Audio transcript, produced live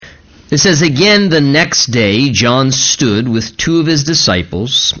It says, "Again the next day John stood with two of his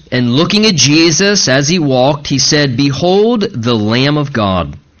disciples, and looking at Jesus as he walked, he said, 'Behold the Lamb of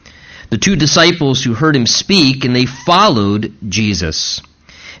God.' The two disciples who heard him speak, and they followed Jesus.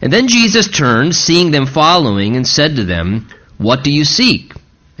 And then Jesus turned, seeing them following, and said to them, 'What do you seek?'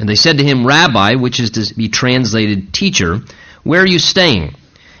 And they said to him, 'Rabbi,' which is to be translated teacher, 'where are you staying?'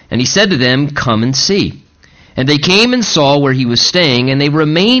 And he said to them, 'Come and see.' And they came and saw where he was staying, and they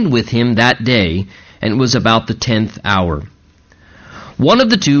remained with him that day, and it was about the 10th hour. One of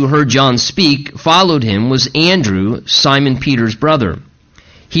the two who heard John speak, followed him, was Andrew, Simon Peter's brother.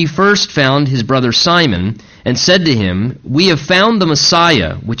 He first found his brother Simon, and said to him, 'We have found the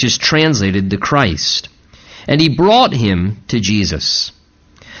Messiah,' which is translated the Christ. And he brought him to Jesus.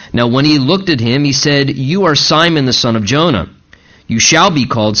 Now when he looked at him, he said, 'You are Simon the son of Jonah. You shall be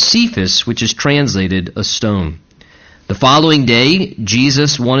called Cephas,' which is translated a stone." The following day,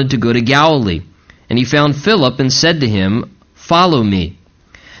 Jesus wanted to go to Galilee, and he found Philip and said to him, "Follow me."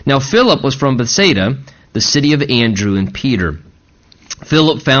 Now Philip was from Bethsaida, the city of Andrew and Peter.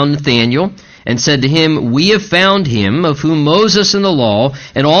 Philip found Nathanael and said to him, "We have found him of whom Moses in the law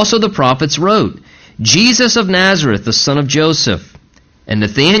and also the prophets wrote, Jesus of Nazareth, the son of Joseph." And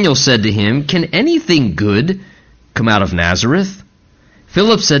Nathanael said to him, "Can anything good come out of Nazareth?"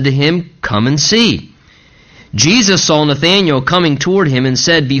 Philip said to him, "Come and see." Jesus saw Nathanael coming toward him and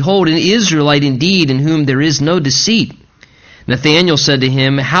said, "Behold, an Israelite indeed, in whom there is no deceit." Nathanael said to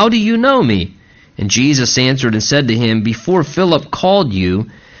him, "How do you know me?" And Jesus answered and said to him, "Before Philip called you,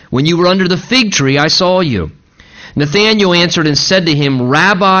 when you were under the fig tree, I saw you." Nathanael answered and said to him,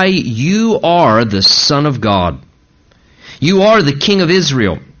 "Rabbi, you are the Son of God. You are the King of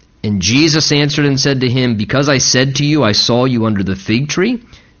Israel." And Jesus answered and said to him, "Because I said to you, I saw you under the fig tree,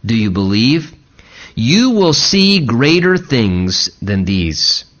 do you believe? You will see greater things than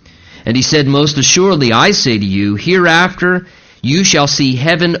these." And he said, "Most assuredly, I say to you, hereafter you shall see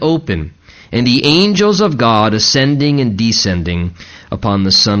heaven open, and the angels of God ascending and descending upon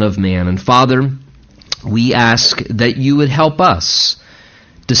the Son of Man." And Father, we ask that you would help us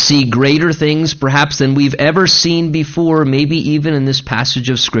to see greater things perhaps than we've ever seen before, maybe even in this passage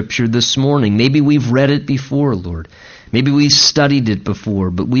of Scripture this morning. Maybe we've read it before, Lord. Maybe we've studied it before,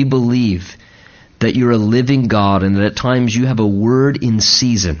 but we believe that you're a living God and that at times you have a word in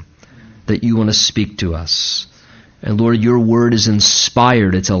season that you want to speak to us. And Lord, your word is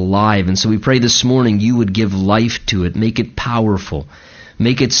inspired, it's alive, and so we pray this morning you would give life to it, make it powerful.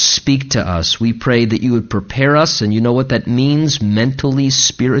 Make it speak to us. We pray that you would prepare us, and you know what that means mentally,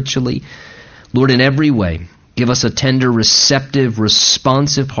 spiritually. Lord, in every way, give us a tender, receptive,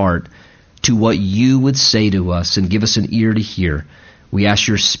 responsive heart to what you would say to us, and give us an ear to hear. We ask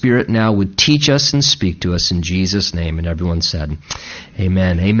your Spirit now would teach us and speak to us in Jesus' name. And everyone said,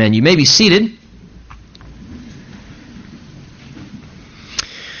 amen. Amen. You may be seated.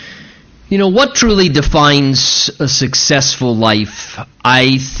 You know, what truly defines a successful life?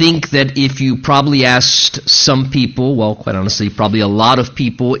 I think that if you probably asked some people, well, quite honestly, probably a lot of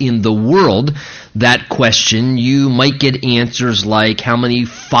people in the world, that question, you might get answers like, how many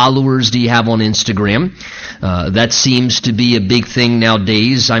followers do you have on Instagram? That seems to be a big thing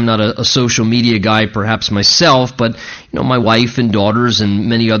nowadays. I'm not a social media guy, perhaps myself, but you know, my wife and daughters and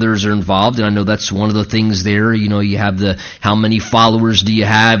many others are involved, and I know that's one of the things there. You know, you have the how many followers do you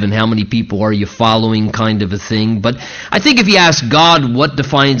have and how many people are you following kind of a thing. But I think if you ask God what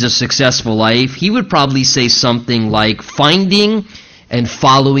defines a successful life, he would probably say something like finding and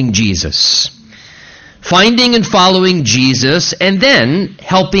following Jesus. Finding and following Jesus, and then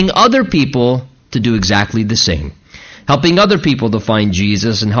helping other people to do exactly the same. Helping other people to find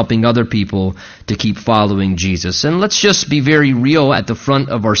Jesus and helping other people to keep following Jesus. And let's just be very real at the front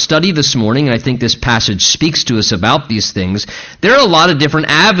of our study this morning, and I think this passage speaks to us about these things. There are a lot of different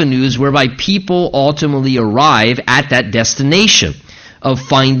avenues whereby people ultimately arrive at that destination of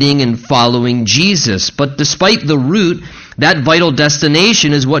finding and following Jesus. But despite the route, that vital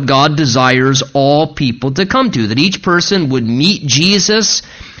destination is what God desires all people to come to, that each person would meet Jesus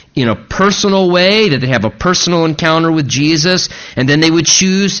in a personal way, that they have a personal encounter with Jesus, and then they would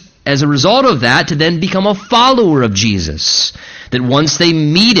choose, as a result of that, to then become a follower of Jesus. That once they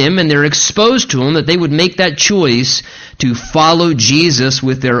meet him and they're exposed to him, that they would make that choice to follow Jesus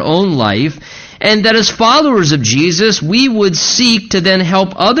with their own life, and that as followers of Jesus, we would seek to then help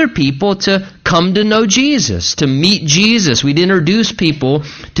other people to come to know Jesus, to meet Jesus. We'd introduce people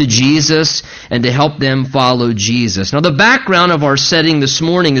to Jesus and to help them follow Jesus. Now, the background of our setting this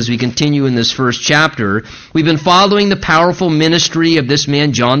morning as we continue in this first chapter, we've been following the powerful ministry of this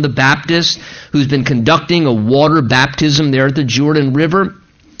man, John the Baptist, who's been conducting a water baptism there at the Jordan River.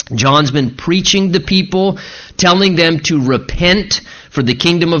 John's been preaching to people, telling them to repent, for the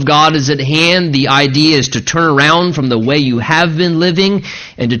kingdom of God is at hand. The idea is to turn around from the way you have been living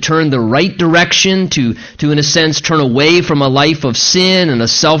and to turn the right direction, to in a sense, turn away from a life of sin and a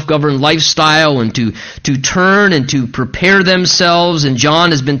self-governed lifestyle, and to turn and to prepare themselves. And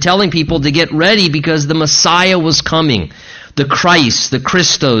John has been telling people to get ready because the Messiah was coming. The Christ, the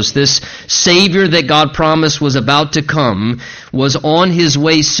Christos, this Savior that God promised was about to come, was on his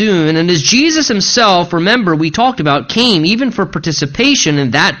way soon. And as Jesus himself, remember, we talked about, came even for participation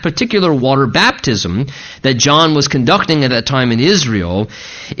in that particular water baptism that John was conducting at that time in Israel,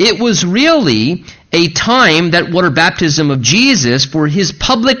 it was really a time, that water baptism of Jesus, for his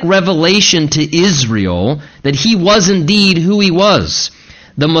public revelation to Israel that he was indeed who he was.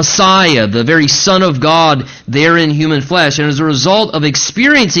 The Messiah, the very Son of God, there in human flesh. And as a result of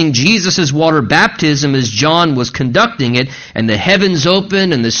experiencing Jesus' water baptism as John was conducting it, and the heavens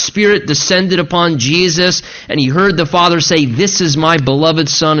opened and the Spirit descended upon Jesus, and he heard the Father say, "This is my beloved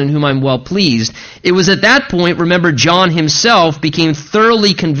Son in whom I'm well pleased," it was at that point, remember, John himself became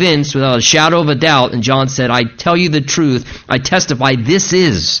thoroughly convinced without a shadow of a doubt, and John said, "I tell you the truth, I testify, this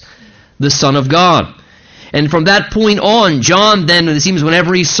is the Son of God." And from that point on, John then, it seems,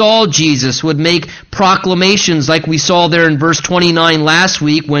 whenever he saw Jesus, would make proclamations like we saw there in verse 29 last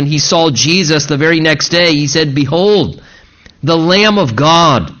week. When he saw Jesus the very next day, he said, "Behold, the Lamb of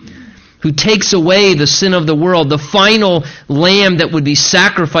God, who takes away the sin of the world," the final lamb that would be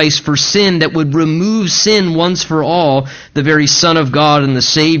sacrificed for sin, that would remove sin once for all, the very Son of God and the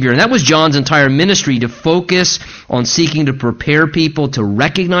Savior. And that was John's entire ministry, to focus on seeking to prepare people to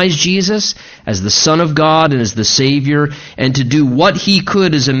recognize Jesus as the Son of God and as the Savior, and to do what he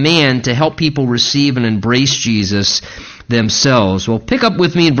could as a man to help people receive and embrace Jesus themselves. Well, pick up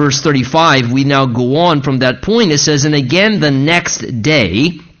with me in verse 35. We now go on from that point. It says, "And again the next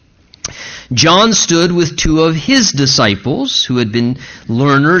day, John stood with two of his disciples, who had been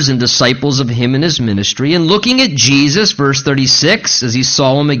learners and disciples of him in his ministry, and looking at Jesus," verse 36, "as he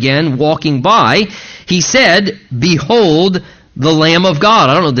saw him again walking by, he said, 'Behold, the Lamb of God.'"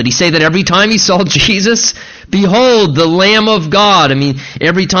 I don't know, did he say that every time he saw Jesus? "Behold, the Lamb of God." I mean,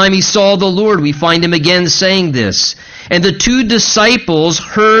 every time he saw the Lord, we find him again saying this. "And the two disciples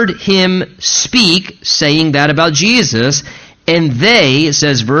heard him speak," saying that about Jesus, "and they," it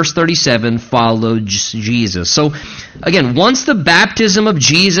says, verse 37, "followed Jesus." So, again, once the baptism of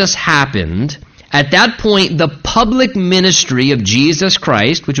Jesus happened, at that point, the public ministry of Jesus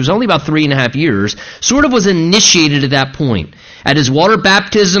Christ, which was only about 3.5 years, sort of was initiated at that point. At his water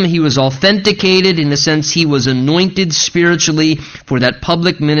baptism, he was authenticated, in the sense he was anointed spiritually for that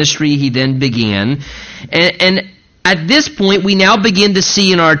public ministry he then began. And at this point, we now begin to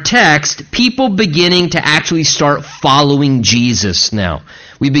see in our text people beginning to actually start following Jesus now.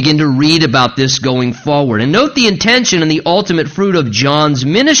 We begin to read about this going forward. And note the intention and the ultimate fruit of John's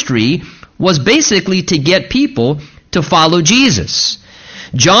ministry was basically to get people to follow Jesus.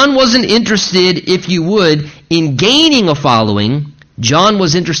 John wasn't interested, if you would, in gaining a following. John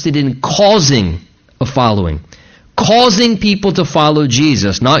was interested in causing a following. Causing people to follow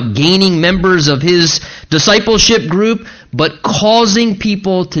Jesus, not gaining members of his discipleship group, but causing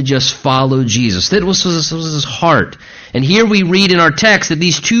people to just follow Jesus. That was his heart. And here we read in our text that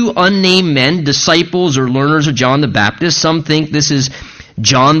these two unnamed men, disciples or learners of John the Baptist, some think this is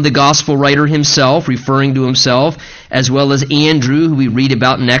John the gospel writer himself, referring to himself, as well as Andrew, who we read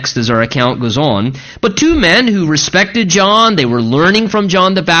about next as our account goes on. But two men who respected John, they were learning from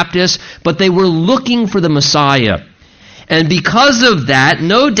John the Baptist, but they were looking for the Messiah. And because of that,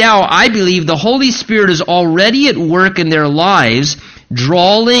 no doubt, I believe the Holy Spirit is already at work in their lives,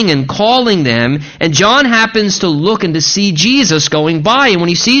 drawing and calling them. And John happens to look and to see Jesus going by. And when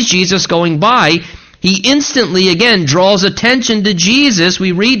he sees Jesus going by, he instantly, again, draws attention to Jesus.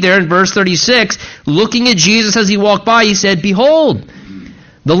 We read there in verse 36, looking at Jesus as he walked by, he said, "Behold,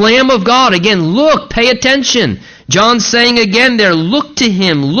 the Lamb of God." Again, look, pay attention. John's saying again there, look to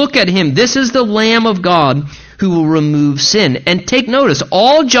him, look at him. This is the Lamb of God who will remove sin. And take notice,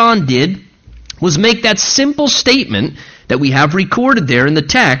 all John did was make that simple statement that we have recorded there in the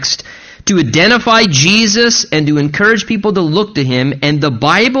text to identify Jesus and to encourage people to look to him. And the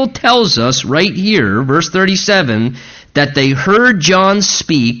Bible tells us right here, verse 37, that they heard John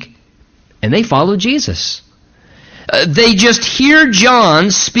speak and they followed Jesus. They just hear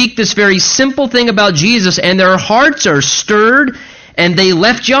John speak this very simple thing about Jesus, and their hearts are stirred, and they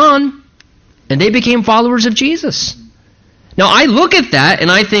left John and they became followers of Jesus. Now, I look at that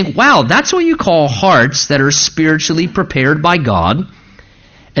and I think, wow, that's what you call hearts that are spiritually prepared by God.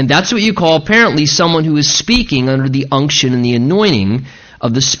 And that's what you call, apparently, someone who is speaking under the unction and the anointing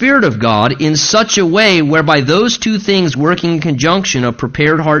of the Spirit of God in such a way whereby those two things working in conjunction, a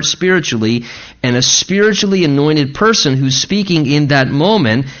prepared heart spiritually and a spiritually anointed person who's speaking in that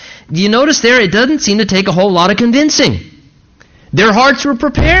moment, you notice there it doesn't seem to take a whole lot of convincing. Their hearts were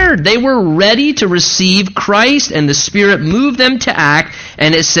prepared. They were ready to receive Christ, and the Spirit moved them to act,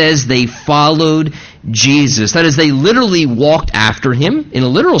 and it says they followed Jesus. That is, they literally walked after him. In a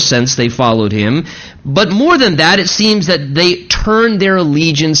literal sense, they followed him. But more than that, it seems that they turned their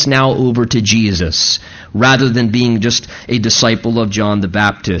allegiance now over to Jesus, rather than being just a disciple of John the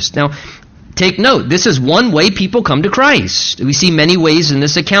Baptist. Now, take note, this is one way people come to Christ. We see many ways in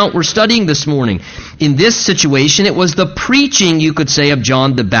this account we're studying this morning. In this situation, it was the preaching, you could say, of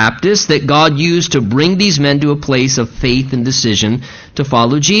John the Baptist that God used to bring these men to a place of faith and decision to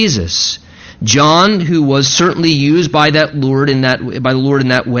follow Jesus. John, who was certainly used by the Lord in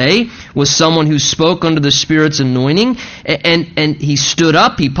that way, was someone who spoke under the Spirit's anointing, and he stood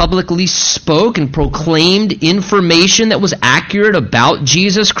up, he publicly spoke and proclaimed information that was accurate about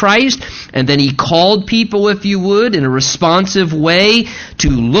Jesus Christ, and then he called people, if you would, in a responsive way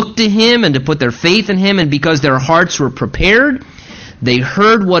to look to him and to put their faith in him, and because their hearts were prepared, they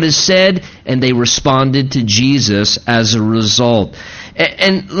heard what is said, and they responded to Jesus as a result.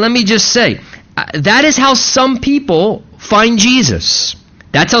 And let me just say, that is how some people find Jesus.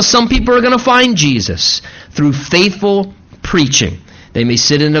 That's how some people are going to find Jesus, through faithful preaching. They may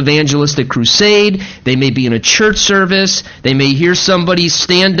sit in an evangelistic crusade. They may be in a church service. They may hear somebody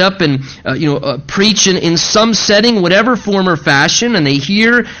stand up and preach in some setting, whatever form or fashion, and they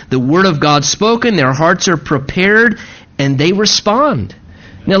hear the Word of God spoken. Their hearts are prepared, and they respond.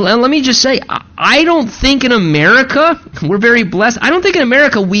 Now, let me just say, I don't think in America, we're very blessed, I don't think in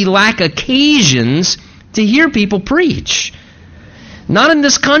America we lack occasions to hear people preach. Not in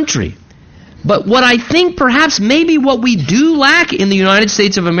this country. But what I think perhaps maybe what we do lack in the United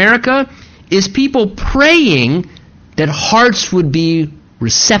States of America is people praying that hearts would be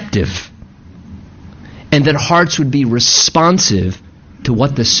receptive and that hearts would be responsive to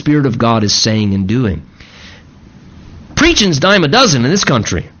what the Spirit of God is saying and doing. Preaching's dime a dozen in this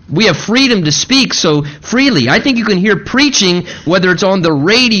country. We have freedom to speak so freely. I think you can hear preaching, whether it's on the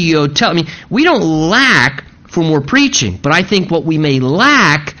radio, we don't lack for more preaching, but I think what we may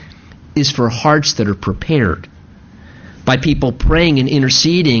lack is for hearts that are prepared by people praying and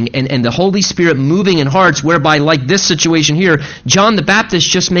interceding and the Holy Spirit moving in hearts, whereby, like this situation here, John the Baptist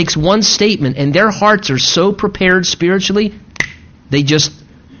just makes one statement and their hearts are so prepared spiritually, they just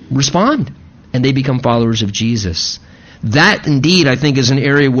respond and they become followers of Jesus. That, indeed, I think is an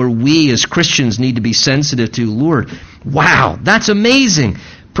area where we as Christians need to be sensitive to. Lord, wow, that's amazing.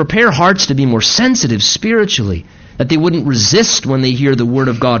 Prepare hearts to be more sensitive spiritually, that they wouldn't resist when they hear the Word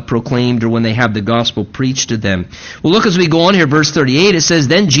of God proclaimed or when they have the gospel preached to them. Well, look as we go on here, verse 38, it says,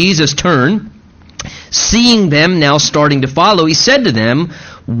 Then Jesus turned, seeing them now starting to follow, he said to them,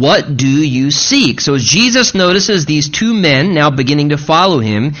 What do you seek? So as Jesus notices these two men now beginning to follow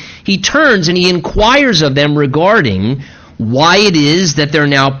him, he turns and he inquires of them regarding why it is that they're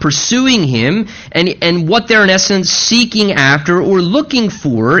now pursuing him and what they're in essence seeking after or looking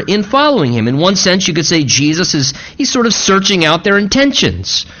for in following him. In one sense, you could say Jesus he's sort of searching out their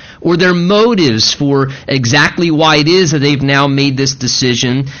intentions or their motives for exactly why it is that they've now made this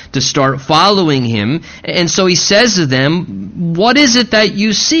decision to start following him. And so he says to them, what is it that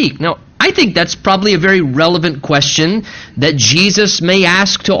you seek? Now, I think that's probably a very relevant question that Jesus may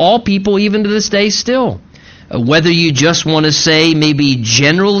ask to all people even to this day still. Whether you just want to say maybe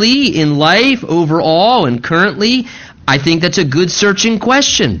generally in life, overall, and currently, I think that's a good searching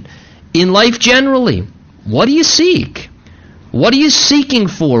question. In life generally, what do you seek? What are you seeking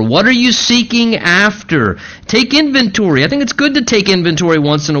for? What are you seeking after? Take inventory. I think it's good to take inventory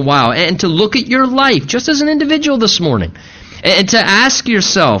once in a while and to look at your life just as an individual this morning and to ask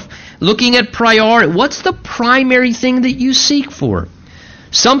yourself, looking at priority, what's the primary thing that you seek for?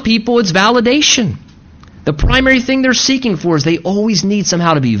 Some people, it's validation. The primary thing they're seeking for is they always need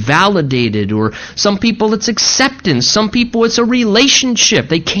somehow to be validated, or some people it's acceptance, some people it's a relationship.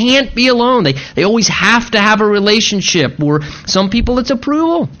 They can't be alone. They always have to have a relationship, or some people it's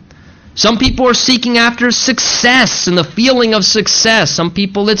approval. Some people are seeking after success and the feeling of success. Some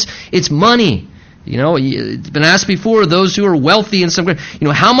people it's money. It's been asked before, those who are wealthy in some way,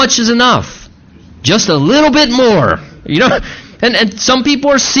 how much is enough? Just a little bit more. And some people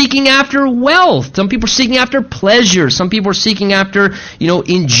are seeking after wealth. Some people are seeking after pleasure. Some people are seeking after,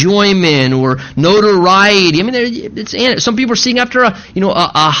 enjoyment or notoriety. Some people are seeking after a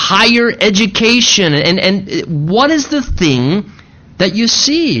higher education. And what is the thing that you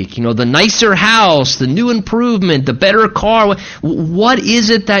seek? The nicer house, the new improvement, the better car. What is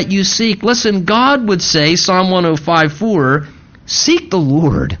it that you seek? Listen, God would say, Psalm 105:4, seek the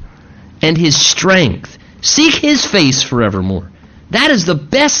Lord and His strength. Seek His face forevermore. That is the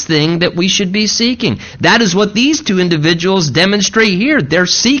best thing that we should be seeking. That is what these two individuals demonstrate here. They're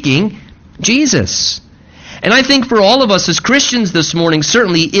seeking Jesus. And I think for all of us as Christians this morning,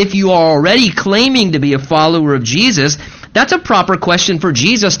 certainly if you are already claiming to be a follower of Jesus, that's a proper question for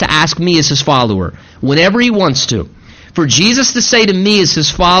Jesus to ask me as His follower, whenever He wants to. For Jesus to say to me as His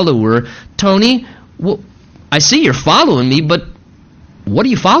follower, Tony, well, I see you're following me, but what do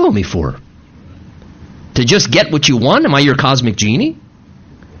you follow me for? To just get what you want? Am I your cosmic genie?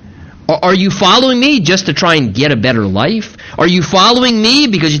 Are you following me just to try and get a better life? Are you following me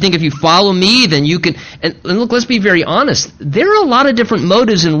because you think if you follow me, then you can... And look, let's be very honest. There are a lot of different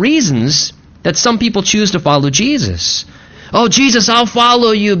motives and reasons that some people choose to follow Jesus. Oh, Jesus, I'll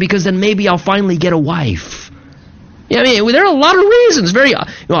follow you because then maybe I'll finally get a wife. Yeah, I mean, there are a lot of reasons.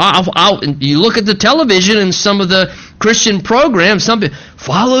 You look at the television and some of the Christian programs, some people,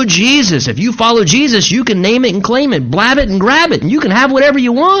 follow Jesus. If you follow Jesus, you can name it and claim it, blab it and grab it, and you can have whatever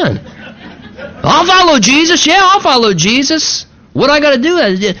you want. I'll follow Jesus. Yeah, I'll follow Jesus. What I got to do?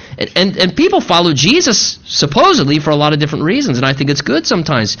 And people follow Jesus supposedly for a lot of different reasons, and I think it's good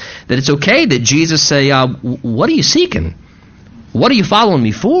sometimes that it's okay that Jesus say, what are you seeking? What are you following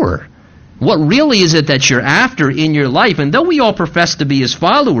me for? What really is it that you're after in your life? And though we all profess to be His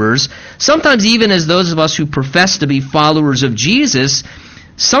followers, sometimes even as those of us who profess to be followers of Jesus,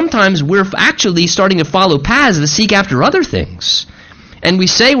 sometimes we're actually starting to follow paths that seek after other things. And we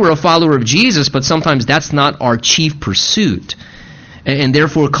say we're a follower of Jesus, but sometimes that's not our chief pursuit. And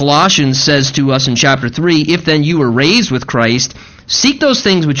therefore Colossians says to us in chapter 3, if then you were raised with Christ, seek those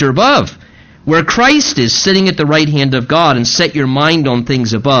things which are above, where Christ is sitting at the right hand of God, and set your mind on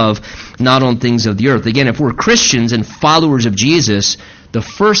things above, not on things of the earth. Again, if we're Christians and followers of Jesus, the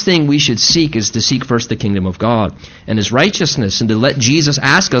first thing we should seek is to seek first the kingdom of God and His righteousness, and to let Jesus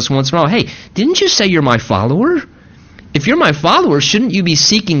ask us once in a while, hey, didn't you say you're my follower? If you're my follower, shouldn't you be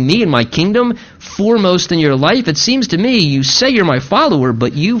seeking me and my kingdom foremost in your life? It seems to me you say you're my follower,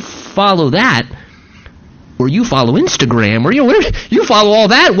 but you follow that, or you follow Instagram, or you follow all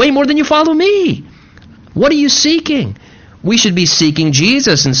that way more than you follow me. What are you seeking? We should be seeking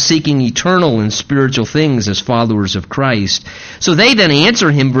Jesus and seeking eternal and spiritual things as followers of Christ. So they then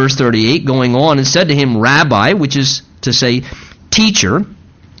answer him, verse 38, going on, and said to him, Rabbi, which is to say, teacher,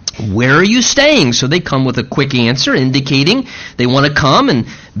 where are you staying? So they come with a quick answer indicating they want to come and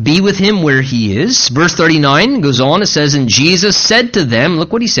be with him where he is. Verse 39 goes on, it says, and Jesus said to them,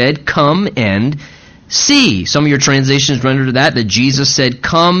 look what he said, come and see. Some of your translations render that Jesus said,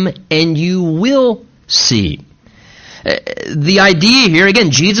 come and you will see. The idea here,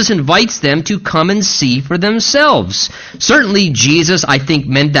 again, Jesus invites them to come and see for themselves. Certainly Jesus, I think,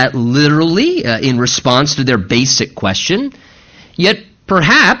 meant that literally in response to their basic question. Yet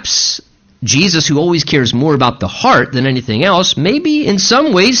perhaps Jesus, who always cares more about the heart than anything else, maybe in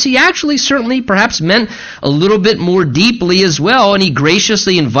some ways he actually certainly perhaps meant a little bit more deeply as well, and he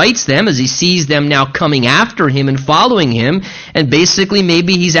graciously invites them as he sees them now coming after him and following him, and basically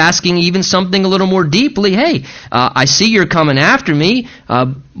maybe he's asking even something a little more deeply, hey, I see you're coming after me,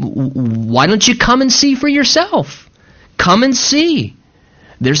 why don't you come and see for yourself? Come and see.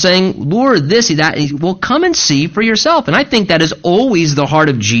 They're saying, Lord, this, that. Well, come and see for yourself. And I think that is always the heart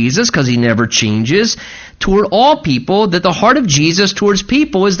of Jesus, because he never changes, toward all people, that the heart of Jesus towards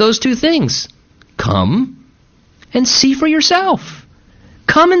people is those two things. Come and see for yourself.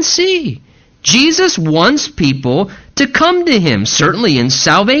 Come and see. Jesus wants people to come to him, certainly in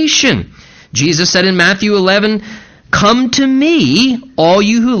salvation. Jesus said in Matthew 11, come to me, all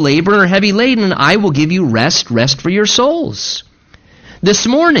you who labor and are heavy laden, and I will give you rest for your souls. This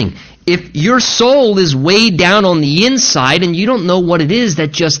morning, if your soul is weighed down on the inside and you don't know what it is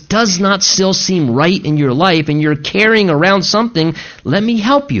that just does not still seem right in your life and you're carrying around something, let me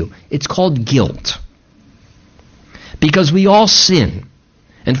help you. It's called guilt. Because we all sin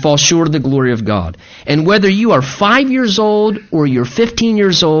and fall short of the glory of God. And whether you are 5 years old or you're 15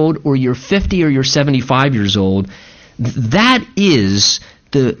 years old or you're 50 or you're 75 years old, that is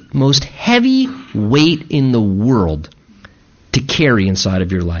the most heavy weight in the world to carry inside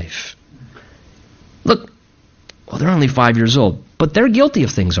of your life. Look, well, they're only 5 years old, but they're guilty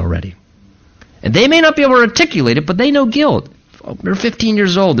of things already. And they may not be able to articulate it, but they know guilt. They're 15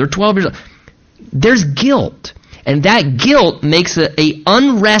 years old, they're 12 years old. There's guilt. And that guilt makes a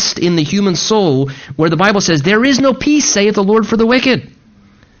unrest in the human soul where the Bible says, there is no peace, saith the Lord, for the wicked.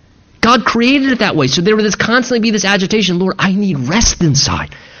 God created it that way. So there would constantly be this agitation. Lord, I need rest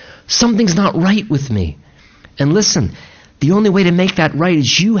inside. Something's not right with me. And listen, the only way to make that right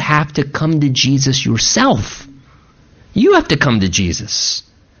is you have to come to Jesus yourself. You have to come to Jesus.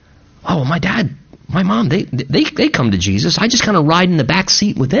 Oh, my dad, my mom, they come to Jesus. I just kind of ride in the back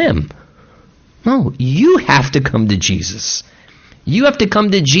seat with them. No, you have to come to Jesus. You have to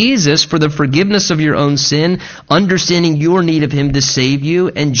come to Jesus for the forgiveness of your own sin, understanding your need of Him to save you,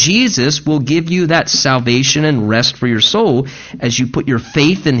 and Jesus will give you that salvation and rest for your soul as you put your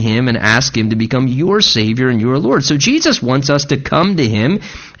faith in Him and ask Him to become your Savior and your Lord. So Jesus wants us to come to Him,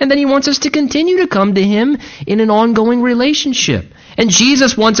 and then He wants us to continue to come to Him in an ongoing relationship. And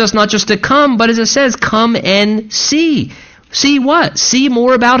Jesus wants us not just to come, but as it says, come and see. See what? See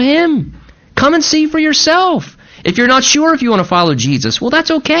more about Him. Come and see for yourself. If you're not sure if you want to follow Jesus, well, that's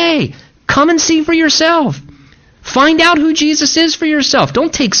okay. Come and see for yourself. Find out who Jesus is for yourself.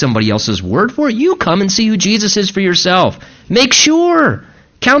 Don't take somebody else's word for it. You come and see who Jesus is for yourself. Make sure.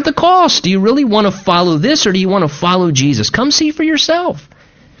 Count the cost. Do you really want to follow this, or do you want to follow Jesus? Come see for yourself.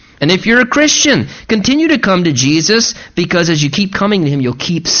 And if you're a Christian, continue to come to Jesus, because as you keep coming to Him, you'll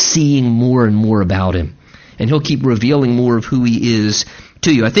keep seeing more and more about Him. And He'll keep revealing more of who He is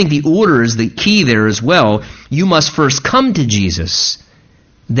to you. I think the order is the key there as well. You must first come to Jesus,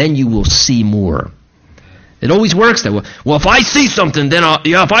 then you will see more. It always works that way. Well, if I see something, then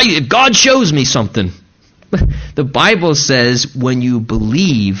if God shows me something. The Bible says when you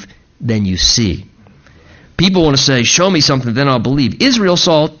believe, then you see. People want to say, show me something, then I'll believe. Israel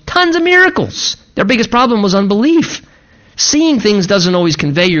saw tons of miracles. Their biggest problem was unbelief. Seeing things doesn't always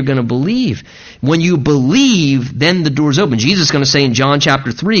convey you're going to believe. When you believe, then the door's open. Jesus is going to say in John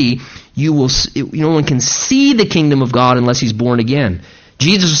chapter 3, no one can see the kingdom of God unless he's born again.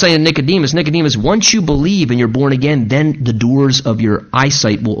 Jesus was saying to Nicodemus, once you believe and you're born again, then the doors of your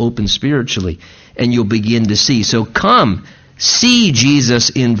eyesight will open spiritually and you'll begin to see. So come, see, Jesus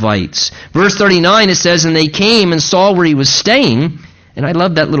invites. Verse 39, it says, and they came and saw where he was staying. And I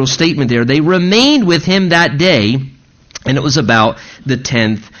love that little statement there. They remained with him that day, and it was about the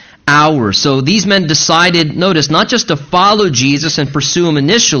 10th hour. So these men decided, notice, not just to follow Jesus and pursue him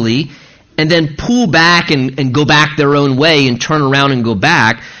initially, and then pull back and go back their own way and turn around and go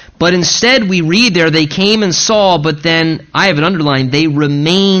back. But instead, we read there, they came and saw, but then, I have it underlined, they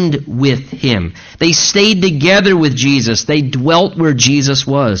remained with him. They stayed together with Jesus. They dwelt where Jesus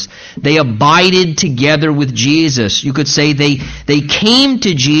was. They abided together with Jesus. You could say they came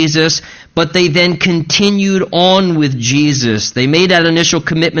to Jesus, but they then continued on with Jesus. They made that initial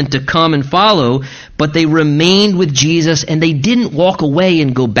commitment to come and follow, but they remained with Jesus, and they didn't walk away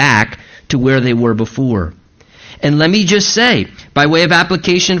and go back to where they were before. And let me just say, by way of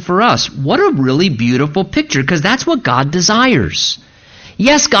application for us, what a really beautiful picture, because that's what God desires.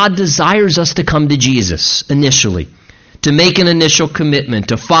 Yes, God desires us to come to Jesus initially, to make an initial commitment,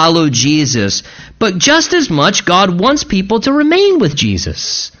 to follow Jesus. But just as much, God wants people to remain with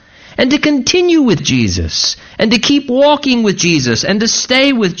Jesus, and to continue with Jesus, and to keep walking with Jesus, and to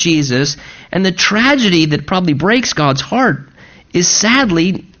stay with Jesus. And the tragedy that probably breaks God's heart is,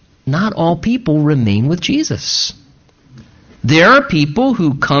 sadly, not all people remain with Jesus. There are people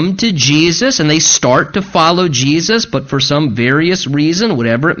who come to Jesus and they start to follow Jesus, but for some various reason,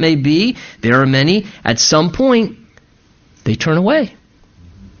 whatever it may be, there are many, at some point, they turn away.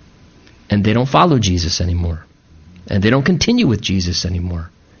 And they don't follow Jesus anymore. And they don't continue with Jesus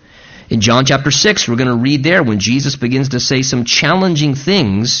anymore. In John chapter 6, we're going to read there, when Jesus begins to say some challenging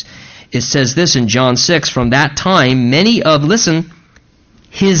things, it says this in John 6, from that time, many of, listen,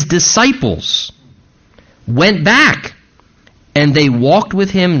 his disciples went back, and they walked with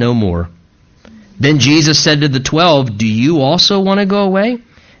him no more. Then Jesus said to the 12, do you also want to go away?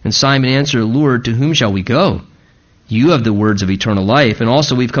 And Simon answered, Lord, to whom shall we go? You have the words of eternal life, and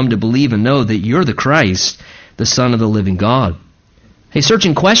also we've come to believe and know that you're the Christ, the Son of the living God. A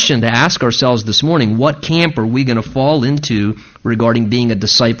searching question to ask ourselves this morning: what camp are we going to fall into regarding being a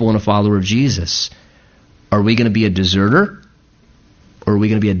disciple and a follower of Jesus? Are we going to be a deserter? Or are we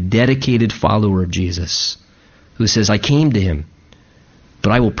going to be a dedicated follower of Jesus who says, I came to him,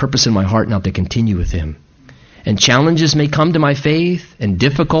 but I will purpose in my heart not to continue with him. And challenges may come to my faith, and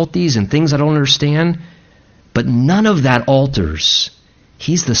difficulties and things I don't understand, but none of that alters.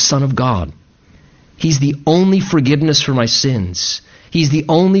 He's the Son of God. He's the only forgiveness for my sins. He's the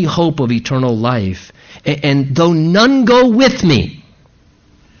only hope of eternal life. And though none go with me,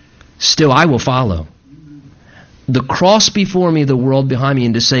 still I will follow. the cross before me, the world behind me,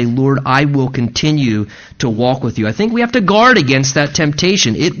 and to say, Lord, I will continue to walk with you. I think we have to guard against that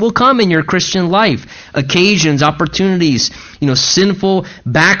temptation. It will come in your Christian life. Occasions, opportunities, sinful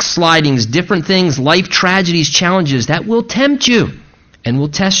backslidings, different things, life tragedies, challenges, that will tempt you and will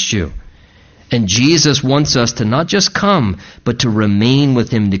test you. And Jesus wants us to not just come, but to remain with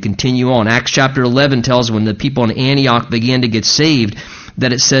him, to continue on. Acts chapter 11 tells when the people in Antioch began to get saved,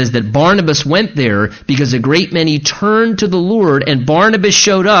 that it says that Barnabas went there because a great many turned to the Lord, and Barnabas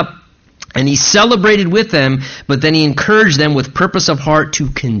showed up and he celebrated with them, but then he encouraged them with purpose of heart to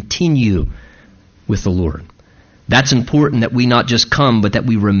continue with the Lord. That's important, that we not just come, but that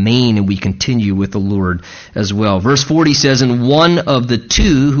we remain and we continue with the Lord as well. Verse 40 says, and one of the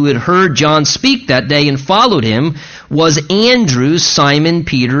two who had heard John speak that day and followed him was Andrew, Simon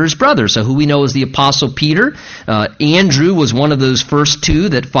Peter's brother. So who we know as the Apostle Peter. Andrew was one of those first two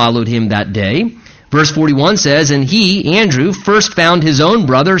that followed him that day. Verse 41 says, and he, Andrew, first found his own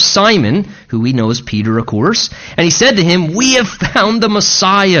brother Simon, who we know as Peter, of course, and he said to him, we have found the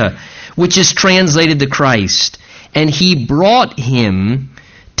Messiah, which is translated the Christ. And he brought him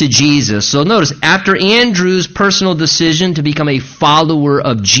to Jesus. So notice, after Andrew's personal decision to become a follower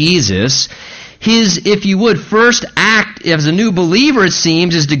of Jesus, his, if you would, first act as a new believer, it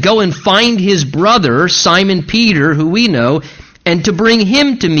seems, is to go and find his brother, Simon Peter, who we know, and to bring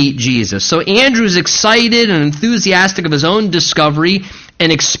him to meet Jesus. So Andrew's excited and enthusiastic of his own discovery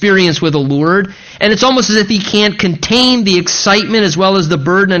and experience with the Lord, and it's almost as if he can't contain the excitement as well as the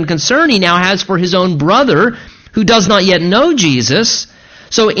burden and concern he now has for his own brother, who does not yet know Jesus.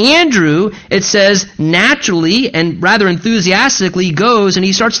 So Andrew, it says, naturally and rather enthusiastically goes and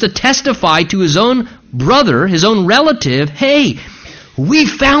he starts to testify to his own brother, his own relative, hey, we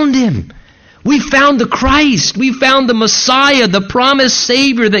found him. We found the Christ. We found the Messiah, the promised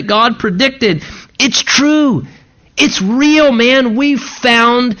Savior that God predicted. It's true. It's real, man. We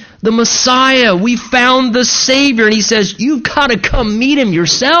found the Messiah. We found the Savior. And he says, you've got to come meet him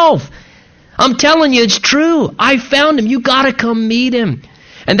yourself. I'm telling you, it's true. I found him. You got to come meet him.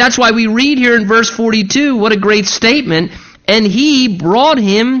 And that's why we read here in verse 42, what a great statement. And he brought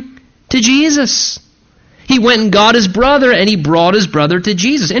him to Jesus. He went and got his brother, and he brought his brother to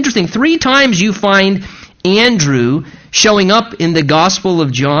Jesus. Interesting. 3 times you find Andrew showing up in the Gospel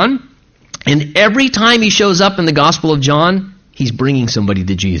of John. And every time he shows up in the Gospel of John, he's bringing somebody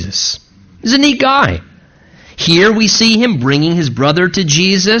to Jesus. He's a neat guy. Here we see him bringing his brother to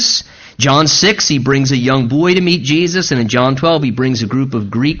Jesus. John 6, he brings a young boy to meet Jesus, and in John 12, he brings a group of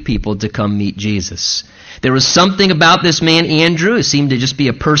Greek people to come meet Jesus. There was something about this man, Andrew. He seemed to just be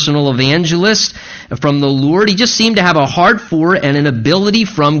a personal evangelist from the Lord. He just seemed to have a heart for and an ability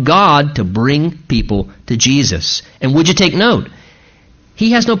from God to bring people to Jesus. And would you take note?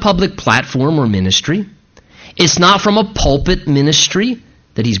 He has no public platform or ministry. It's not from a pulpit ministry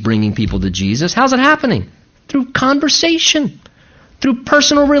that he's bringing people to Jesus. How's it happening? Through conversation. Through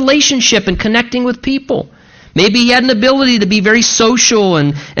personal relationship and connecting with people. Maybe he had an ability to be very social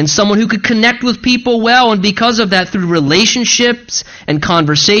and someone who could connect with people well, and because of that, through relationships and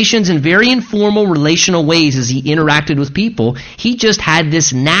conversations in very informal relational ways as he interacted with people, he just had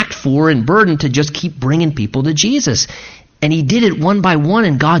this knack for and burden to just keep bringing people to Jesus. And he did it one by one,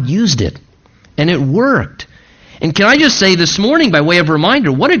 and God used it. And it worked. And can I just say this morning, by way of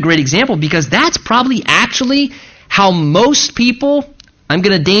reminder, what a great example, because that's probably actually how most people, I'm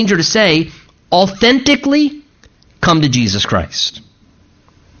going to danger to say, authentically come to Jesus Christ.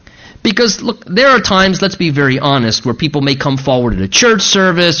 Because, look, there are times, let's be very honest, where people may come forward at a church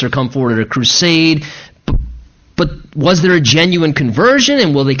service or come forward at a crusade, but was there a genuine conversion,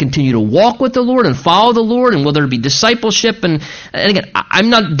 and will they continue to walk with the Lord and follow the Lord, and will there be discipleship? And again, I'm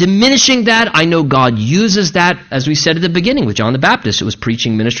not diminishing that. I know God uses that, as we said at the beginning with John the Baptist. It was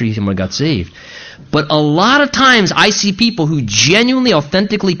preaching ministry, someone got saved. But a lot of times I see people who genuinely,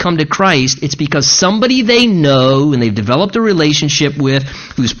 authentically come to Christ, it's because somebody they know and they've developed a relationship with,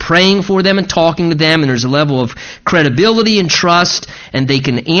 who's praying for them and talking to them, and there's a level of credibility and trust, and they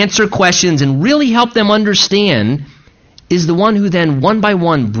can answer questions and really help them understand, is the one who then one by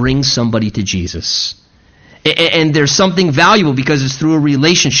one brings somebody to Jesus. And there's something valuable because it's through a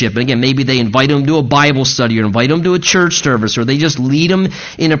relationship. And again, maybe they invite them to a Bible study or invite them to a church service, or they just lead them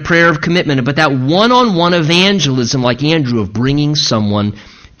in a prayer of commitment. But that one-on-one evangelism, like Andrew, of bringing someone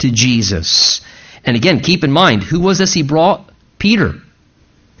to Jesus. And again, keep in mind, who was this he brought? Peter,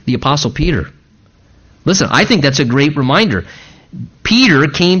 the Apostle Peter. Listen, I think that's a great reminder. Peter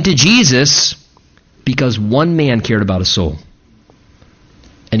came to Jesus because one man cared about a soul.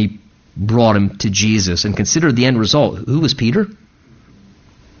 And he brought him to Jesus. And consider the end result. Who was Peter?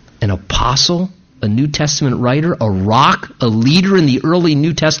 An apostle a New Testament writer, a rock, a leader in the early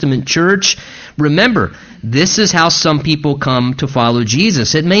New Testament church. Remember, this is how some people come to follow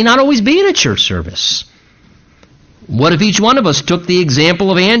Jesus. It may not always be in a church service. What if each one of us took the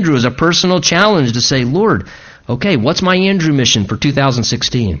example of Andrew as a personal challenge to say, Lord, okay, what's my Andrew mission for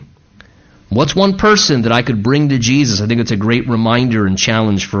 2016? What's one person that I could bring to Jesus? I think it's a great reminder and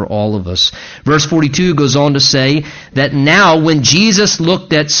challenge for all of us. Verse 42 goes on to say that now when Jesus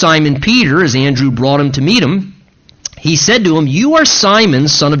looked at Simon Peter, as Andrew brought him to meet him, he said to him, "You are Simon,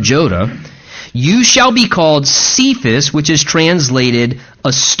 son of Joda. You shall be called Cephas," which is translated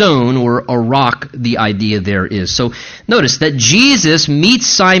a stone or a rock, the idea there is. So notice that Jesus meets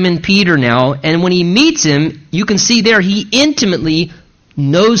Simon Peter now, and when he meets him, you can see there he intimately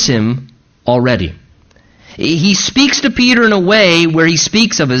knows him already. He speaks to Peter in a way where he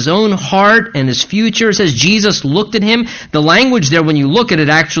speaks of his own heart and his future. It says Jesus looked at him. The language there, when you look at it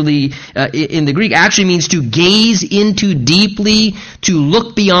actually, in the Greek, actually means to gaze into deeply, to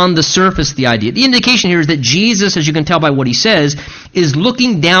look beyond the surface, the idea. The indication here is that Jesus, as you can tell by what he says, is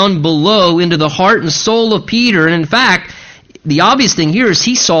looking down below into the heart and soul of Peter. And in fact, the obvious thing here is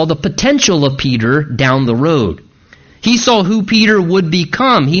he saw the potential of Peter down the road. He saw who Peter would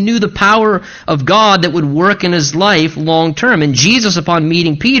become. He knew the power of God that would work in his life long term. And Jesus, upon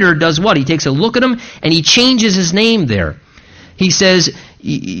meeting Peter, does what? He takes a look at him and he changes his name there. He says,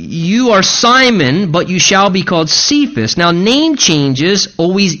 "You are Simon, but you shall be called Cephas." Now, name changes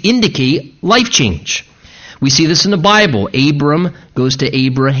always indicate life change. We see this in the Bible. Abram goes to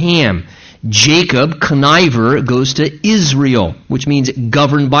Abraham. Jacob, conniver, goes to Israel, which means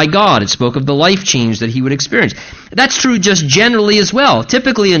governed by God. It spoke of the life change that he would experience. That's true just generally as well.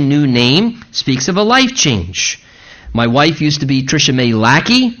 Typically, a new name speaks of a life change. My wife used to be Tricia May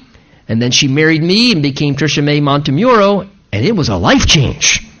Lackey, and then she married me and became Tricia May Montemuro, and it was a life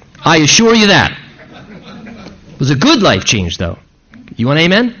change. I assure you that. It was a good life change, though. You want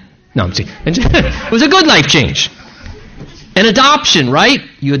amen? No, I'm saying it was a good life change. An adoption, right?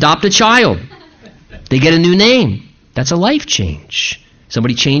 You adopt a child. They get a new name. That's a life change.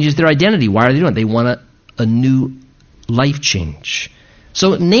 Somebody changes their identity. Why are they doing it? They want a new life change.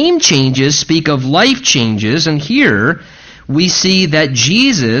 So name changes speak of life changes, and here we see that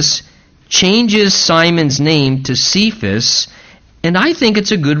Jesus changes Simon's name to Cephas, and I think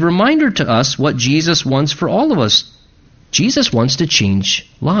it's a good reminder to us what Jesus wants for all of us. Jesus wants to change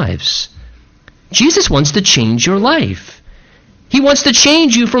lives. Jesus wants to change your life. He wants to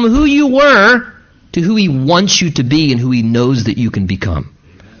change you from who you were to who he wants you to be and who he knows that you can become.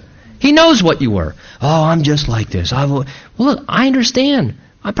 He knows what you were. Oh, I'm just like this. Well, look, I understand.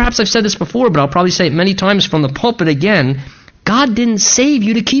 Perhaps I've said this before, but I'll probably say it many times from the pulpit again. God didn't save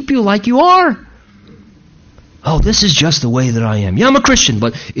you to keep you like you are. Oh, this is just the way that I am. Yeah, I'm a Christian,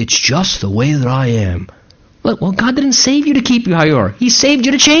 but it's just the way that I am. Look, well, God didn't save you to keep you how you are. He saved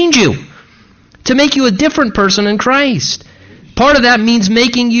you to change you, to make you a different person in Christ. Part of that means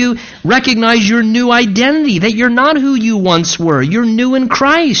making you recognize your new identity, that you're not who you once were. You're new in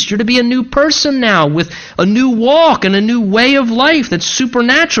Christ. You're to be a new person now with a new walk and a new way of life that's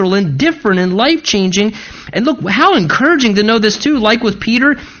supernatural and different and life-changing. And look, how encouraging to know this too. Like with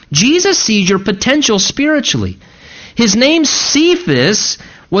Peter, Jesus sees your potential spiritually. His name Cephas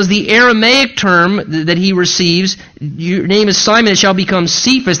was the Aramaic term that he receives. Your name is Simon, it shall become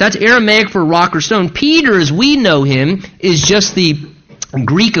Cephas. That's Aramaic for rock or stone. Peter, as we know him, is just the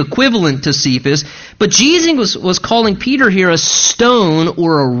Greek equivalent to Cephas. But Jesus was calling Peter here a stone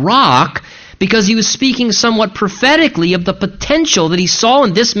or a rock because he was speaking somewhat prophetically of the potential that he saw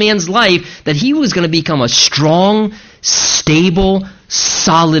in this man's life, that he was going to become a strong, stable,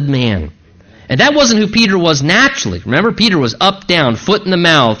 solid man. And that wasn't who Peter was naturally. Remember, Peter was up, down, foot in the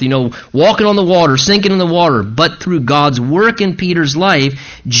mouth, walking on the water, sinking in the water. But through God's work in Peter's life,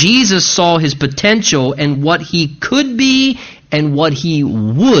 Jesus saw his potential and what he could be and what he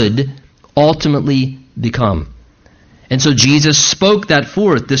would ultimately become. And so Jesus spoke that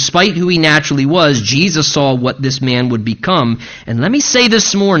forth. Despite who he naturally was, Jesus saw what this man would become. And let me say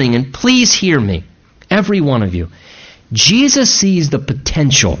this morning, and please hear me, every one of you, Jesus sees the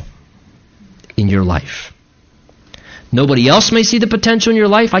potential in your life. Nobody else may see the potential in your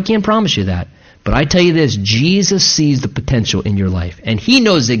life. I can't promise you that. But I tell you this, Jesus sees the potential in your life. And he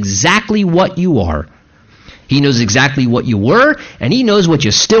knows exactly what you are. He knows exactly what you were, and he knows what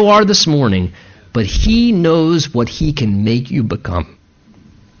you still are this morning. But he knows what he can make you become.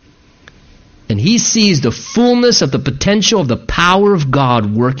 And he sees the fullness of the potential of the power of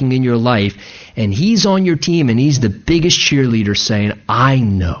God working in your life. And he's on your team, and he's the biggest cheerleader saying, I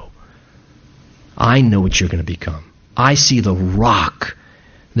know what you're going to become. I see the rock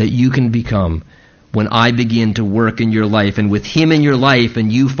that you can become when I begin to work in your life. And with him in your life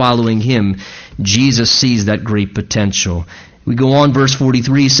and you following him, Jesus sees that great potential. We go on, verse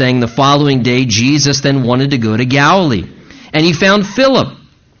 43, saying, the following day Jesus then wanted to go to Galilee. And he found Philip.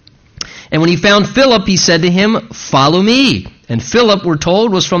 And when he found Philip, he said to him, follow me. And Philip, we're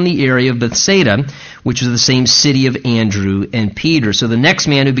told, was from the area of Bethsaida, which was the same city of Andrew and Peter. So the next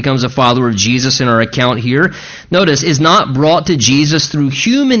man who becomes a follower of Jesus in our account here, notice, is not brought to Jesus through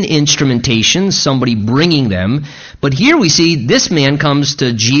human instrumentation, somebody bringing them. But here we see this man comes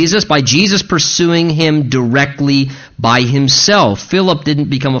to Jesus by Jesus pursuing him directly by himself. Philip didn't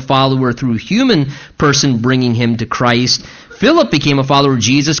become a follower through human person bringing him to Christ. Philip became a follower of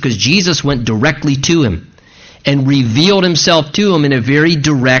Jesus because Jesus went directly to him and revealed himself to him in a very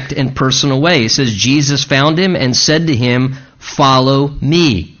direct and personal way. It says Jesus found him and said to him, follow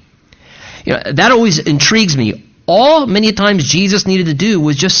me. That always intrigues me. All many times Jesus needed to do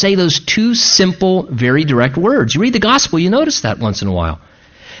was just say those two simple, very direct words. You read the gospel, you notice that once in a while.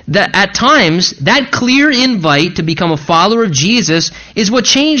 That at times, that clear invite to become a follower of Jesus is what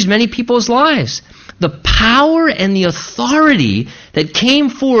changed many people's lives. The power and the authority that came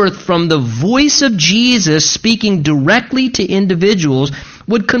forth from the voice of Jesus speaking directly to individuals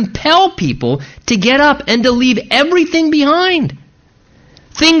would compel people to get up and to leave everything behind.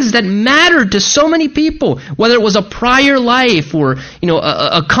 Things that mattered to so many people, whether it was a prior life or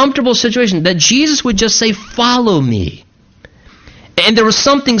a comfortable situation, that Jesus would just say, follow me. And there was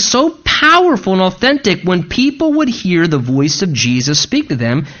something so powerful and authentic when people would hear the voice of Jesus speak to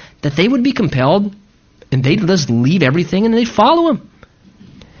them that they would be compelled and they'd just leave everything and they'd follow him.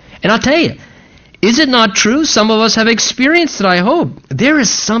 And I'll tell you, is it not true? Some of us have experienced it, I hope. There is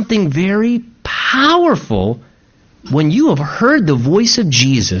something very powerful when you have heard the voice of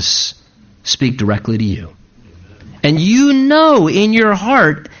Jesus speak directly to you. And you know in your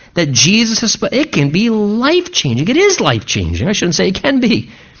heart that Jesus has spoken. It can be life-changing. It is life-changing. I shouldn't say it can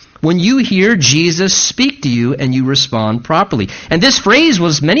be. When you hear Jesus speak to you and you respond properly. And this phrase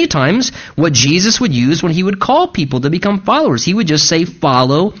was many times what Jesus would use when he would call people to become followers. He would just say,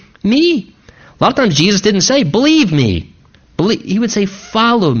 follow me. A lot of times Jesus didn't say, believe me. He would say,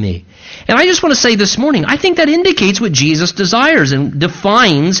 follow me. And I just want to say this morning, I think that indicates what Jesus desires and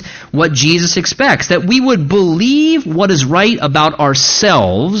defines what Jesus expects. That we would believe what is right about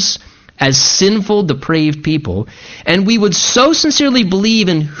ourselves as sinful, depraved people, and we would so sincerely believe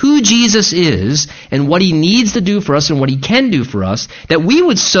in who Jesus is and what he needs to do for us and what he can do for us, that we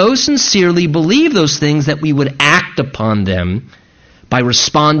would so sincerely believe those things that we would act upon them by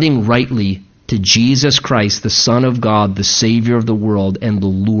responding rightly to Jesus Christ, the Son of God, the Savior of the world, and the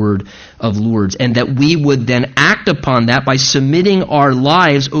Lord of Lords. And that we would then act upon that by submitting our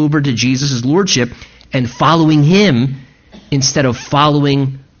lives over to Jesus' Lordship and following him instead of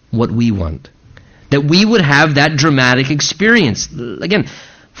following what we want. That we would have that dramatic experience. Again,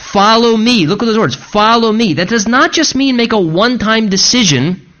 follow me. Look at those words. Follow me. That does not just mean make a one-time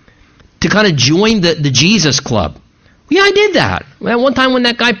decision to kind of join the Jesus club. Yeah, I did that. One time when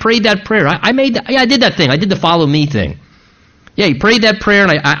that guy prayed that prayer, I did that thing. I did the follow me thing. Yeah, he prayed that prayer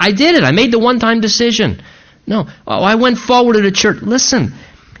and I did it. I made the one-time decision. No, I went forward to the church. Listen,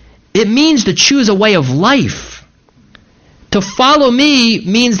 it means to choose a way of life. To follow me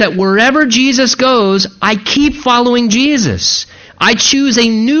means that wherever Jesus goes, I keep following Jesus. I choose a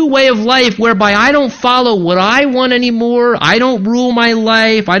new way of life whereby I don't follow what I want anymore. I don't rule my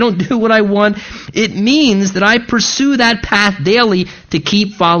life. I don't do what I want. It means that I pursue that path daily to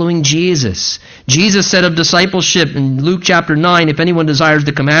keep following Jesus. Jesus said of discipleship in Luke chapter 9, if anyone desires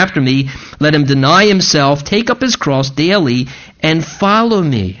to come after me, let him deny himself, take up his cross daily, and follow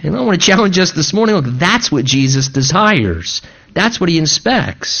me. And I want to challenge us this morning. Look, that's what Jesus desires. That's what he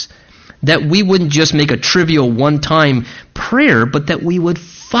inspects. That we wouldn't just make a trivial one-time prayer, but that we would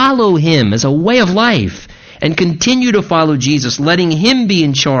follow him as a way of life and continue to follow Jesus, letting him be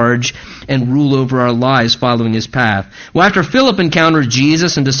in charge and rule over our lives following his path. Well, after Philip encounters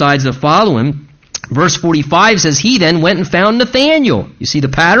Jesus and decides to follow him, verse 45 says, he then went and found Nathanael. You see the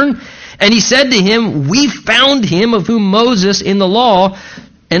pattern? And he said to him, we found him of whom Moses in the law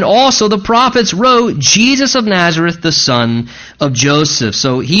and also the prophets wrote, Jesus of Nazareth, the son of Joseph.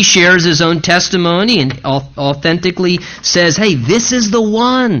 So he shares his own testimony and authentically says, hey, this is the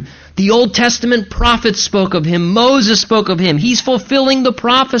one. The Old Testament prophets spoke of him. Moses spoke of him. He's fulfilling the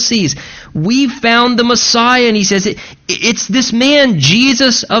prophecies. We found the Messiah. And he says, it's this man,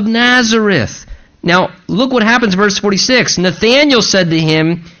 Jesus of Nazareth. Now, look what happens, verse 46. Nathanael said to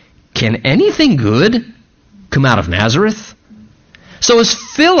him, can anything good come out of Nazareth? So as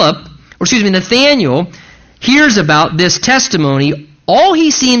Nathanael hears about this testimony, All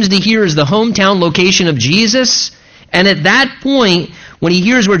he seems to hear is the hometown location of Jesus, and at that point, when he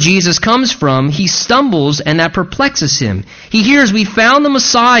hears where Jesus comes from, he stumbles, and that perplexes him. He hears, we found the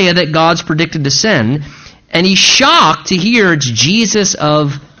Messiah that God's predicted to send, and he's shocked to hear it's Jesus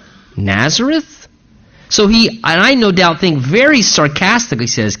of Nazareth. So he, and I no doubt think very sarcastically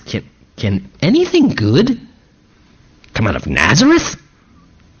says, can anything good come out of Nazareth?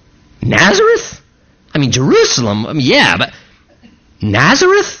 Nazareth? I mean, Jerusalem, yeah, but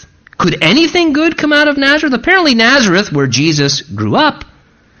Nazareth? Could anything good come out of Nazareth? Apparently Nazareth, where Jesus grew up,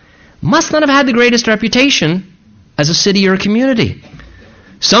 must not have had the greatest reputation as a city or a community.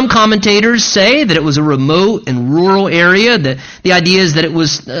 Some commentators say that it was a remote and rural area. That the idea is that it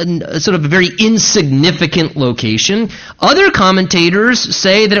was sort of a very insignificant location. Other commentators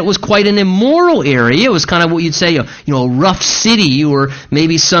say that it was quite an immoral area. It was kind of what you'd say, a rough city, or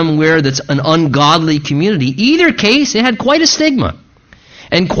maybe somewhere that's an ungodly community. Either case, it had quite a stigma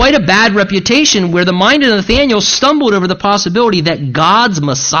and quite a bad reputation, where the mind of Nathanael stumbled over the possibility that God's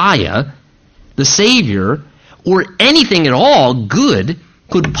Messiah, the Savior, or anything at all good,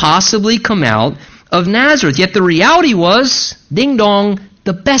 could possibly come out of Nazareth. Yet the reality was, ding dong,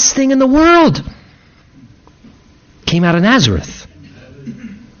 the best thing in the world came out of Nazareth.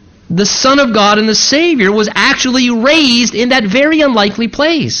 The Son of God and the Savior was actually raised in that very unlikely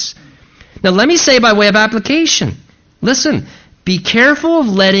place. Now let me say by way of application, listen, be careful of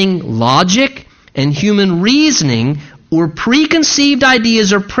letting logic and human reasoning or preconceived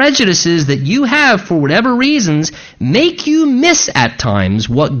ideas or prejudices that you have for whatever reasons make you miss at times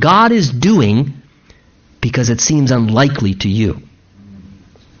what God is doing because it seems unlikely to you.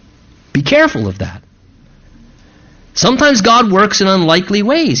 Be careful of that. Sometimes God works in unlikely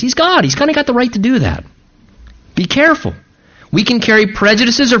ways. He's God. He's kind of got the right to do that. Be careful. We can carry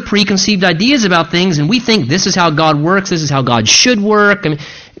prejudices or preconceived ideas about things, and we think this is how God works, this is how God should work. I mean,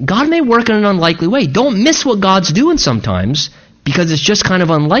 God may work in an unlikely way. Don't miss what God's doing sometimes because it's just kind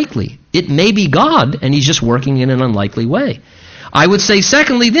of unlikely. It may be God, and He's just working in an unlikely way. I would say,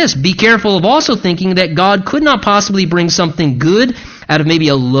 secondly, this. Be careful of also thinking that God could not possibly bring something good out of maybe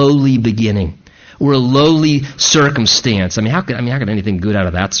a lowly beginning or a lowly circumstance. I mean, how could anything good out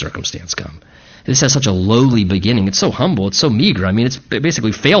of that circumstance come? This has such a lowly beginning. It's so humble. It's so meager. I mean, it's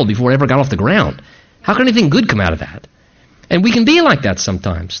basically failed before it ever got off the ground. How can anything good come out of that? And we can be like that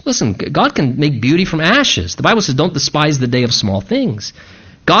sometimes. Listen, God can make beauty from ashes. The Bible says, don't despise the day of small things.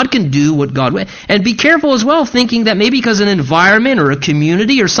 God can do what God will. And be careful as well thinking that maybe because an environment or a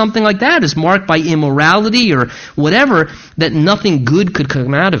community or something like that is marked by immorality or whatever, that nothing good could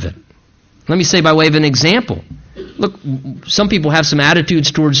come out of it. Let me say by way of an example. Look, some people have some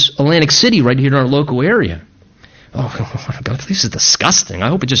attitudes towards Atlantic City right here in our local area. Oh, God, this is disgusting. I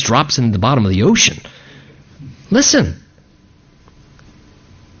hope it just drops in the bottom of the ocean. Listen.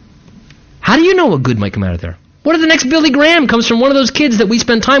 How do you know what good might come out of there? What if the next Billy Graham comes from one of those kids that we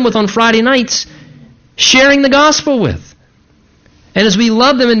spend time with on Friday nights, sharing the gospel with? And as we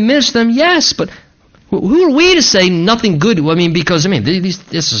love them and miss them, yes, but who are we to say nothing good? Because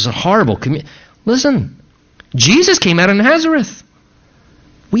this is a horrible community. Listen. Jesus came out of Nazareth.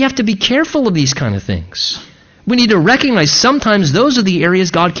 We have to be careful of these kind of things. We need to recognize sometimes those are the areas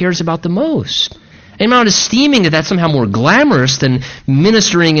God cares about the most. And I'm not esteeming that that's somehow more glamorous than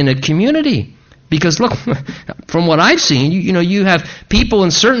ministering in a community. Because look, from what I've seen, you have people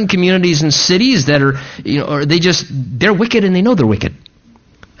in certain communities and cities that are, they're wicked and they know they're wicked.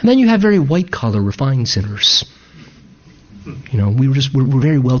 And then you have very white-collar, refined sinners. We're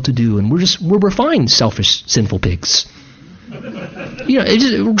very well-to-do, and we're refined, selfish, sinful pigs. It's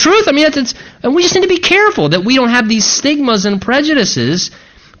just, truth. And we just need to be careful that we don't have these stigmas and prejudices,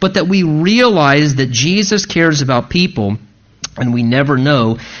 but that we realize that Jesus cares about people, and we never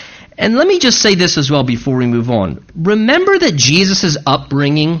know. And let me just say this as well before we move on. Remember that Jesus'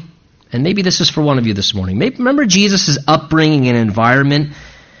 upbringing, and maybe this is for one of you this morning. Remember Jesus' upbringing and environment.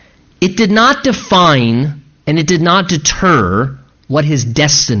 It did not define and it did not deter what his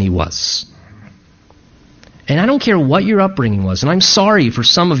destiny was. And I don't care what your upbringing was. And I'm sorry for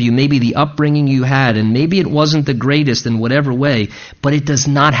some of you, maybe the upbringing you had, and maybe it wasn't the greatest in whatever way, but it does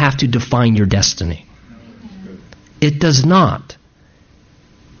not have to define your destiny. It does not.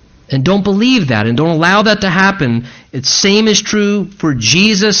 And don't believe that, and don't allow that to happen. It's same is true for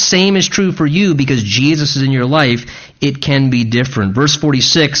Jesus, same is true for you, because Jesus is in your life. It can be different. Verse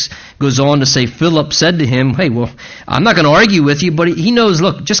 46 goes on to say, Philip said to him, hey, well, I'm not going to argue with you, but he knows,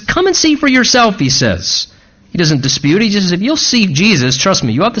 look, just come and see for yourself, he says. He doesn't dispute. He just says, if you'll see Jesus, trust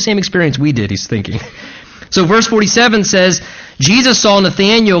me, you'll have the same experience we did, he's thinking. So verse 47 says, Jesus saw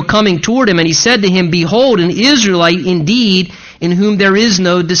Nathanael coming toward him, and he said to him, behold, an Israelite indeed, in whom there is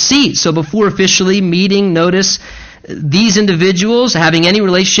no deceit. So before officially meeting, notice, these individuals having any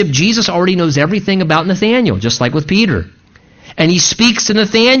relationship, Jesus already knows everything about Nathanael, just like with Peter. And he speaks to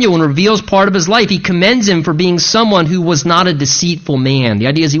Nathanael and reveals part of his life. He commends him for being someone who was not a deceitful man. The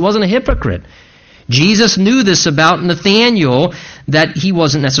idea is he wasn't a hypocrite. Jesus knew this about Nathanael, that he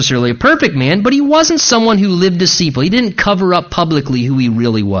wasn't necessarily a perfect man, but he wasn't someone who lived deceitfully. He didn't cover up publicly who he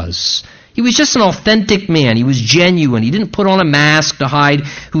really was. He was just an authentic man. He was genuine. He didn't put on a mask to hide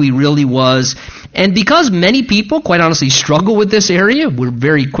who he really was. And because many people, quite honestly, struggle with this area, we're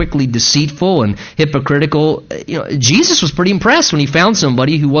very quickly deceitful and hypocritical, Jesus was pretty impressed when he found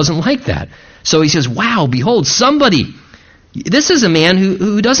somebody who wasn't like that. So he says, wow, behold, somebody. This is a man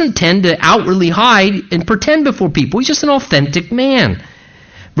who doesn't tend to outwardly hide and pretend before people. He's just an authentic man.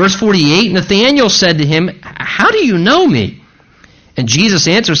 Verse 48, Nathanael said to him, how do you know me? And Jesus'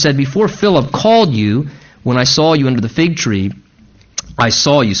 answer said, before Philip called you, when I saw you under the fig tree, I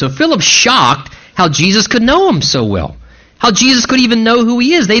saw you. So Philip's shocked how Jesus could know him so well. How Jesus could even know who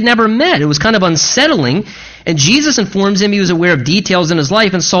he is. They'd never met. It was kind of unsettling. And Jesus informs him he was aware of details in his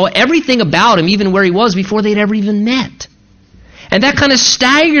life and saw everything about him, even where he was, before they'd ever even met. And that kind of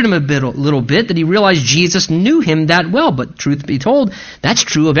staggered him a little bit, that he realized Jesus knew him that well. But truth be told, that's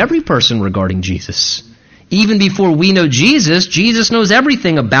true of every person regarding Jesus. Even before we know Jesus, Jesus knows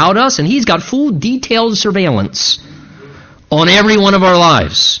everything about us, and he's got full detailed surveillance on every one of our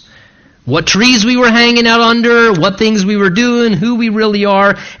lives. What trees we were hanging out under, what things we were doing, who we really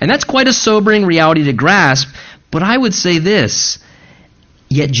are. And that's quite a sobering reality to grasp. But I would say this,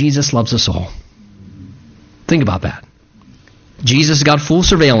 yet Jesus loves us all. Think about that. Jesus got full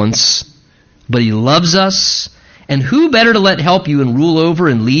surveillance, but he loves us. And who better to let help you and rule over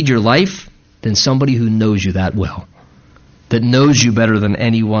and lead your life than somebody who knows you that well, that knows you better than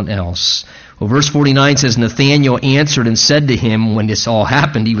anyone else? Well, verse 49 says, Nathanael answered and said to him, when this all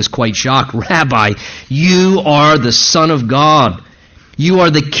happened, he was quite shocked, Rabbi, you are the Son of God. You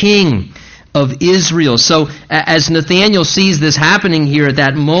are the King of Israel. So as Nathanael sees this happening here at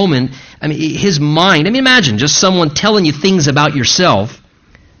that moment, his mind, imagine just someone telling you things about yourself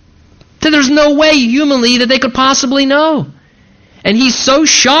that there's no way humanly that they could possibly know. And he's so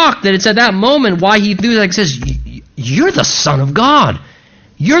shocked that it's at that moment why he knew that. He says, you're the Son of God.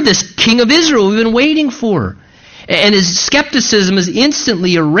 You're this King of Israel we've been waiting for. And his skepticism is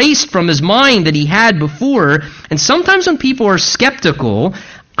instantly erased from his mind that he had before. And sometimes when people are skeptical,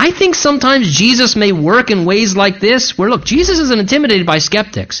 I think sometimes Jesus may work in ways like this, where, look, Jesus isn't intimidated by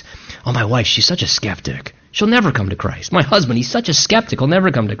skeptics. Oh, my wife, she's such a skeptic. She'll never come to Christ. My husband, he's such a skeptic. He'll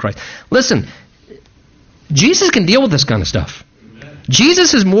never come to Christ. Listen, Jesus can deal with this kind of stuff.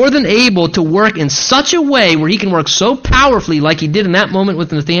 Jesus is more than able to work in such a way where he can work so powerfully like he did in that moment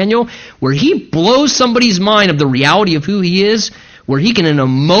with Nathanael, where he blows somebody's mind of the reality of who he is, where he can in a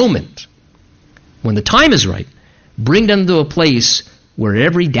moment, when the time is right, bring them to a place where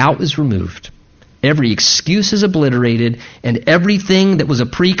every doubt is removed, every excuse is obliterated, and everything that was a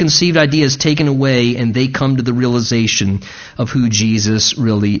preconceived idea is taken away, and they come to the realization of who Jesus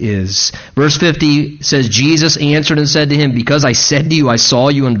really is. Verse 50 says, Jesus answered and said to him, because I said to you, I saw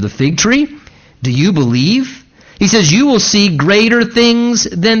you under the fig tree, do you believe? He says, you will see greater things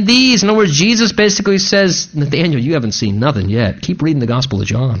than these. In other words, Jesus basically says, Nathanael, you haven't seen nothing yet. Keep reading the Gospel of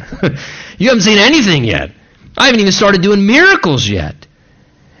John. You haven't seen anything yet. I haven't even started doing miracles yet.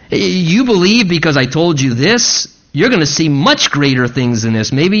 You believe because I told you this, you're going to see much greater things than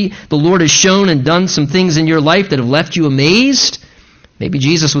this. Maybe the Lord has shown and done some things in your life that have left you amazed. Maybe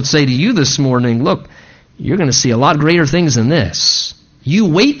Jesus would say to you this morning, look, you're going to see a lot greater things than this. You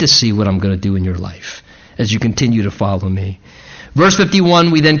wait to see what I'm going to do in your life as you continue to follow me. Verse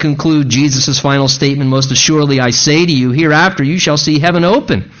 51, we then conclude Jesus' final statement, most assuredly I say to you, hereafter you shall see heaven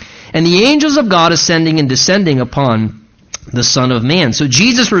open, and the angels of God ascending and descending upon the Son of Man. So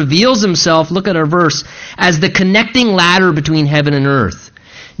Jesus reveals himself, look at our verse, as the connecting ladder between heaven and earth.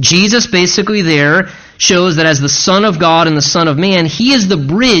 Jesus basically there shows that as the Son of God and the Son of Man, he is the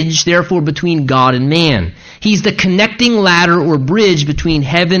bridge, therefore, between God and man. He's the connecting ladder or bridge between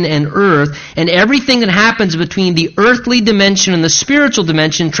heaven and earth, and everything that happens between the earthly dimension and the spiritual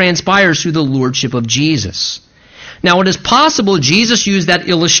dimension transpires through the lordship of Jesus. Now, it is possible Jesus used that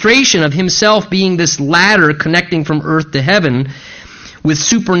illustration of himself being this ladder connecting from earth to heaven with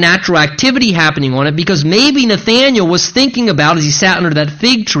supernatural activity happening on it, because maybe Nathanael was thinking about, as he sat under that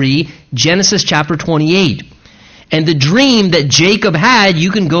fig tree, Genesis chapter 28. And the dream that Jacob had, you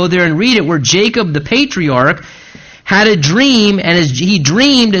can go there and read it, where Jacob, the patriarch, had a dream, and as he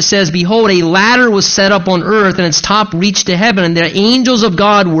dreamed, it says, behold, a ladder was set up on earth, and its top reached to heaven, and the angels of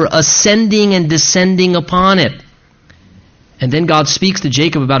God were ascending and descending upon it. And then God speaks to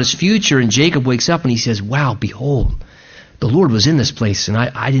Jacob about his future, and Jacob wakes up and he says, wow, behold, the Lord was in this place, and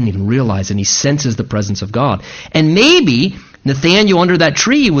I didn't even realize, and he senses the presence of God. And maybe Nathanael under that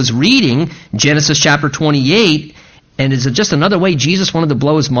tree was reading Genesis chapter 28, and is it just another way Jesus wanted to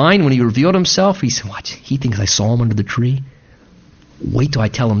blow his mind when he revealed himself? He said, watch, he thinks I saw him under the tree. Wait till I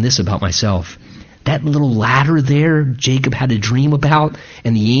tell him this about myself. That little ladder there Jacob had a dream about,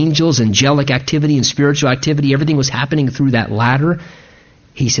 and the angels, angelic activity and spiritual activity, everything was happening through that ladder.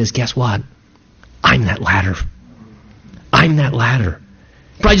 He says, guess what? I'm that ladder. I'm that ladder.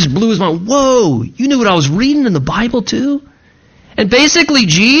 Probably just blew his mind. Whoa, you knew what I was reading in the Bible too? And basically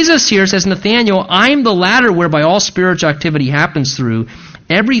Jesus here says, Nathanael, I'm the ladder whereby all spiritual activity happens through.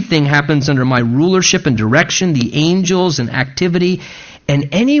 Everything happens under my rulership and direction, the angels and activity. And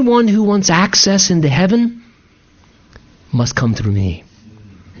anyone who wants access into heaven must come through me.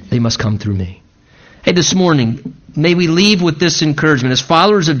 They must come through me. Hey, this morning, may we leave with this encouragement. As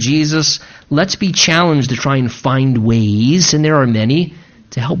followers of Jesus, let's be challenged to try and find ways, and there are many,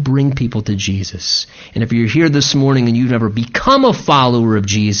 to help bring people to Jesus. And if you're here this morning and you've never become a follower of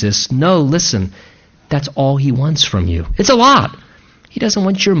Jesus, no, listen, that's all he wants from you. It's a lot. He doesn't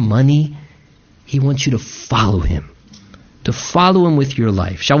want your money. He wants you to follow him. To follow him with your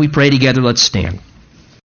life. Shall we pray together? Let's stand.